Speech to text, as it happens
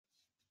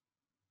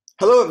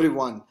Hello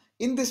everyone.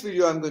 In this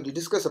video I'm going to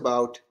discuss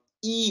about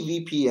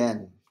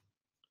EVPN.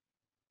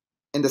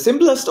 In the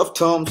simplest of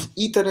terms,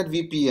 Ethernet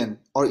VPN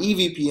or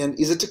EVPN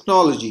is a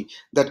technology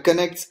that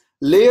connects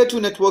layer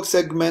 2 network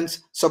segments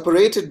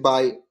separated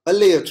by a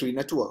layer 3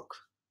 network.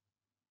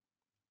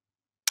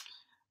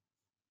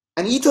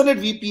 An Ethernet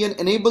VPN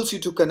enables you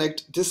to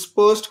connect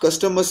dispersed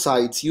customer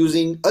sites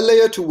using a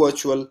layer 2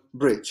 virtual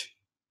bridge.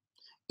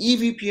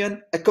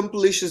 EVPN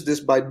accomplishes this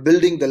by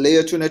building the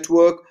layer 2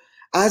 network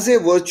as a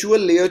virtual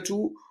layer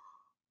 2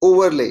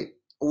 overlay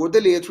over the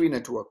layer 3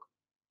 network.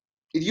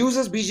 It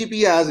uses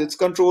BGP as its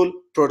control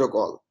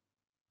protocol.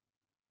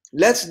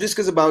 Let's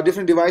discuss about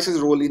different devices'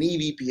 role in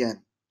EVPN.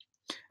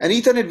 An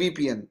Ethernet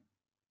VPN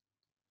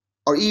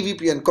or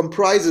EVPN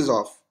comprises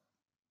of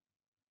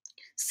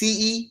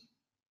CE,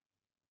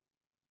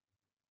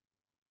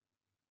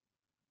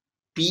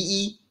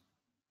 PE,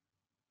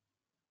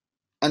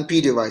 and P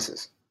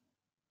devices.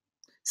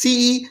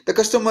 CE, the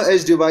customer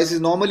edge device, is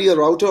normally a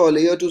router or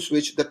layer 2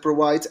 switch that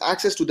provides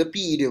access to the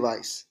PE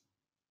device.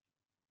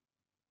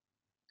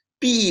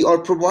 PE or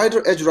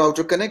provider edge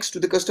router connects to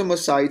the customer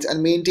sites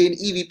and maintain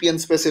EVPN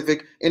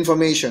specific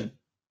information.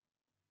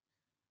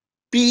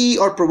 PE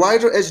or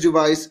provider edge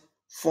device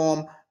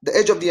form the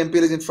edge of the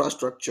MPLS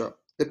infrastructure.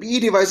 The PE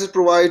devices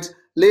provides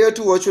layer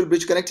 2 virtual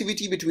bridge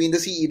connectivity between the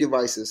CE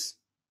devices.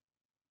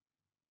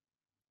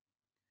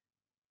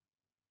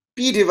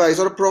 P device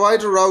or a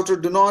provider router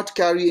do not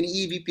carry any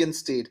EVPN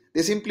state.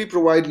 They simply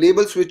provide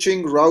label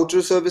switching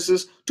router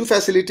services to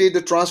facilitate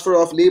the transfer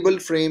of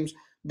labeled frames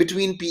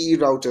between PE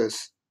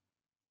routers.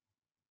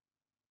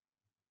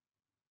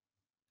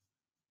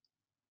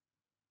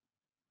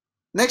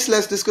 Next,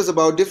 let's discuss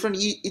about different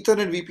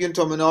Ethernet VPN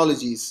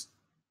terminologies.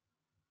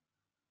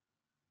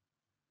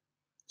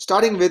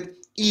 Starting with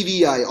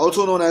EVI,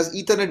 also known as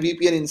Ethernet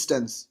VPN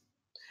instance.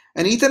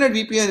 An Ethernet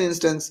VPN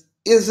instance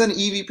is an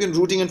EVPN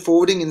routing and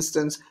forwarding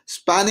instance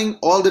spanning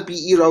all the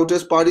PE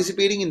routers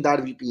participating in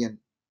that VPN.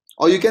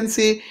 Or you can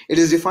say it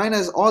is defined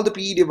as all the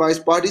PE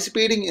devices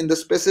participating in the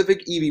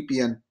specific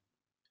EVPN.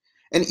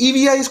 An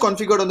EVI is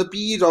configured on the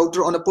PE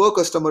router on a per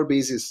customer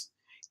basis.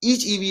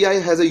 Each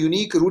EVI has a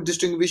unique route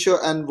distinguisher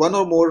and one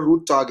or more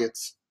route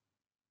targets.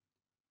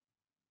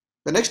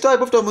 The next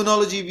type of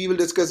terminology we will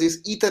discuss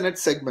is Ethernet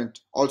segment,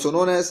 also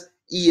known as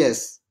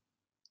ES.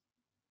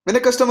 When a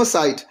customer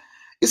site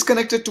is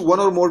connected to one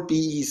or more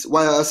PEs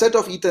via a set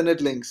of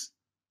Ethernet links,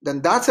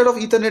 then that set of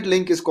Ethernet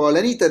link is called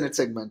an Ethernet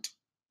segment.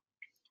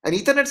 An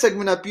Ethernet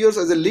segment appears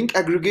as a link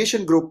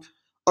aggregation group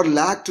or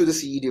lag to the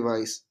CE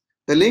device.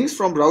 The links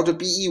from router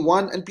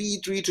PE1 and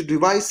PE3 to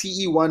device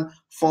CE1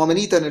 form an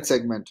Ethernet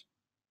segment.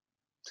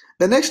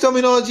 The next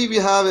terminology we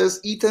have is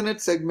Ethernet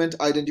segment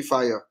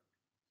identifier,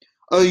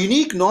 a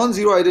unique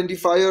non-zero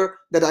identifier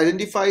that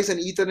identifies an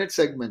Ethernet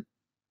segment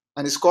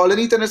and is called an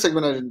Ethernet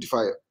segment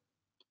identifier.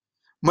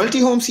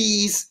 Multi-home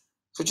CEs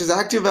such as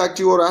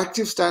active-active or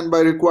active standby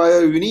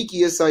require a unique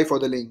ESI for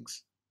the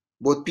links.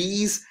 Both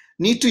PEs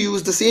need to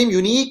use the same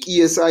unique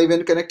ESI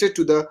when connected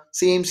to the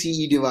same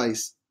CE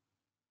device.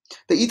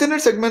 The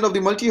Ethernet segment of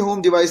the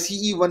multi-home device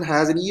CE1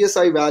 has an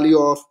ESI value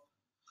of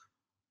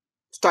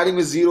starting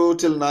with 0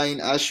 till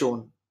 9 as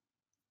shown.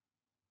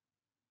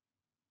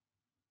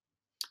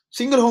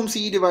 Single-home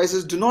CE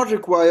devices do not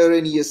require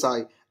an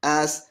ESI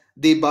as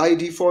they by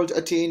default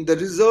attain the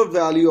reserved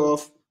value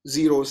of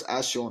zeros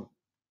as shown.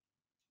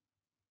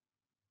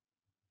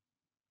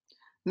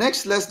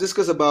 Next, let's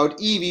discuss about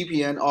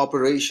EVPN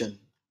operation.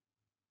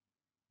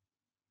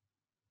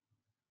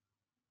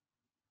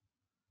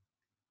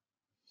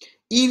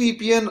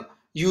 EVPN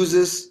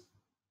uses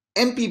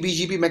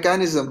MPBGP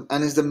mechanism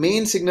and is the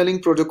main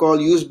signaling protocol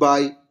used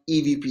by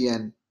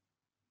EVPN.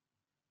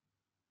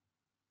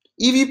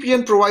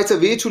 EVPN provides a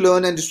way to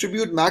learn and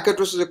distribute MAC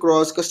addresses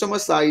across customer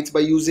sites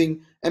by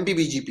using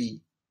MPBGP.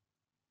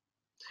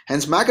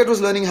 Hence, MAC address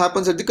learning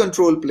happens at the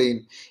control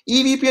plane.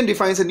 EVPN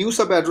defines a new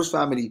sub-address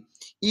family,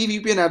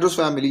 EVPN address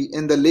family,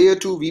 in the layer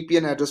 2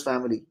 VPN address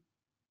family.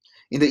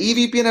 In the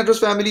EVPN address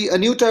family, a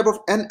new type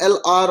of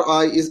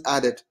NLRI is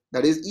added,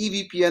 that is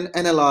EVPN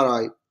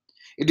NLRI.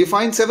 It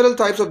defines several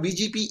types of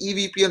BGP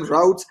EVPN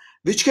routes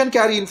which can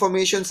carry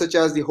information such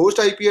as the host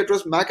IP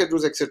address, MAC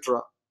address,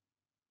 etc.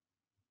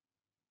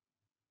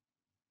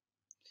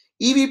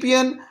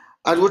 EVPN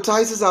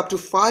advertises up to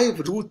 5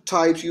 route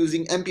types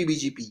using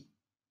MPBGP.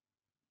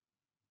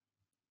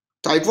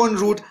 Type 1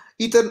 route,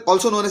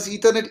 also known as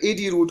Ethernet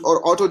AD route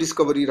or auto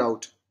discovery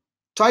route.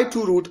 Type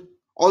 2 route,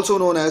 also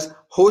known as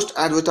host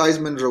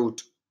advertisement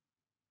route.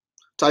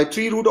 Type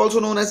 3 route, also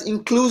known as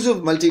inclusive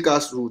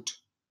multicast route.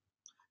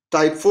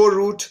 Type 4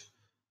 route,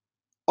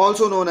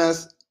 also known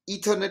as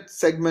Ethernet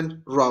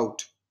segment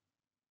route.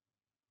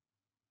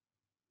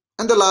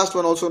 And the last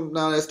one, also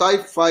known as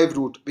type 5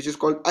 route, which is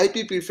called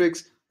IP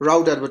prefix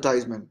route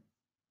advertisement.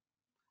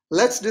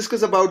 Let's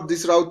discuss about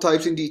these route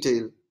types in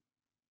detail.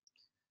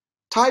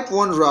 Type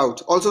 1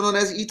 route, also known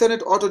as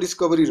Ethernet auto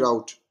discovery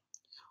route,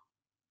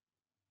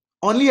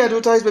 only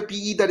advertised by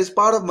PE that is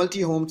part of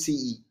multi-home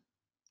CE.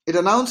 It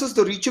announces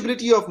the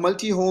reachability of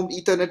multi-home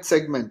Ethernet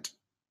segment.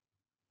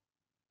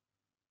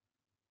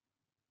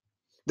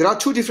 There are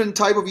two different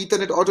types of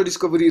Ethernet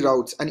auto-discovery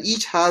routes, and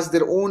each has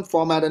their own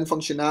format and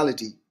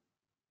functionality.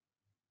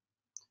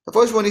 The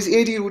first one is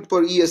AT route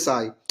per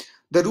ESI.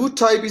 The route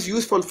type is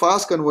used for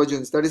fast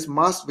convergence, that is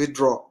mass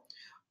withdraw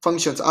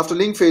functions after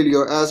link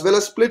failure, as well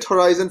as split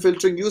horizon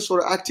filtering used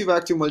for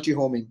active-active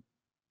multi-homing.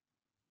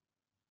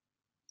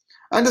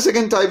 And the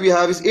second type we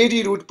have is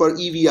AT route per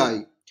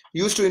EVI,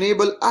 used to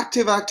enable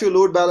active-active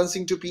load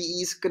balancing to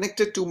PEs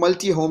connected to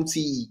multi-home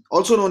CE,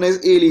 also known as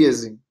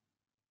aliasing.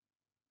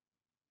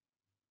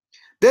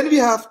 Then we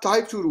have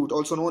type 2 route,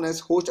 also known as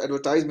host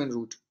advertisement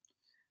route,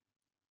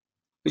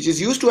 which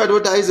is used to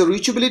advertise the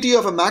reachability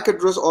of a MAC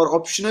address or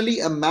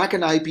optionally a MAC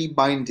and IP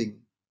binding.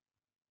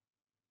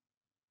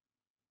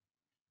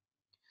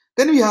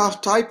 Then we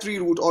have type 3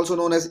 route, also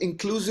known as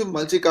inclusive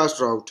multicast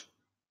route,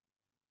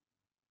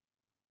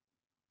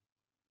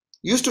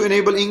 used to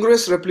enable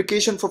ingress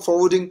replication for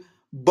forwarding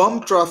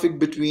bump traffic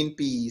between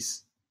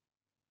PEs.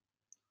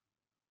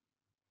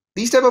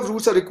 These type of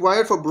routes are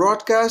required for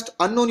broadcast,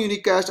 unknown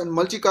unicast, and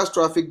multicast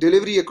traffic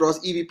delivery across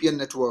EVPN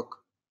network.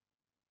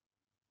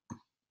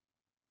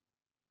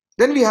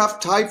 Then we have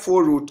type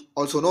 4 route,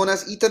 also known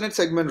as Ethernet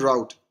segment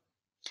route.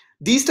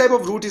 These type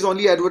of route is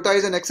only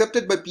advertised and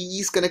accepted by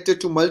PEs connected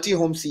to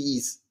multi-home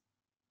CEs.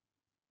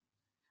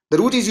 The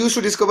route is used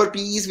to discover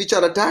PEs which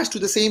are attached to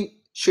the same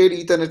shared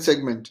Ethernet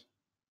segment.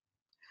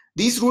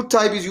 This route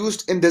type is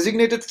used in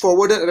designated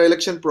forwarder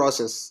election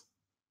process.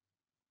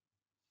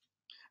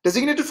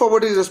 Designated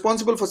forwarder is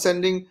responsible for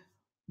sending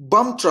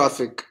bump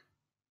traffic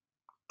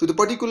to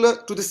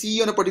the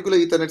CE on a particular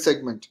Ethernet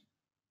segment,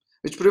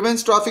 which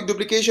prevents traffic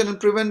duplication and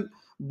prevent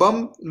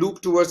bump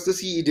loop towards the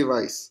CE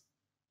device.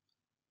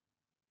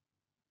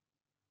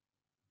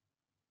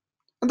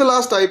 And the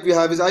last type we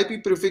have is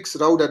IP prefix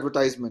route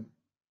advertisement.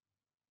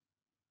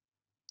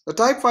 The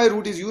type 5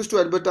 route is used to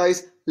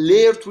advertise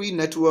layer 3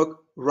 network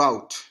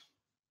route.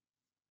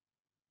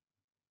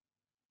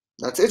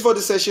 That's it for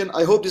this session.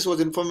 I hope this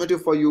was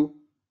informative for you.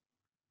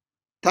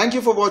 Thank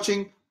you for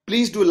watching.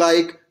 Please do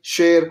like,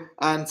 share,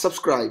 and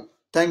subscribe.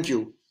 Thank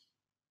you.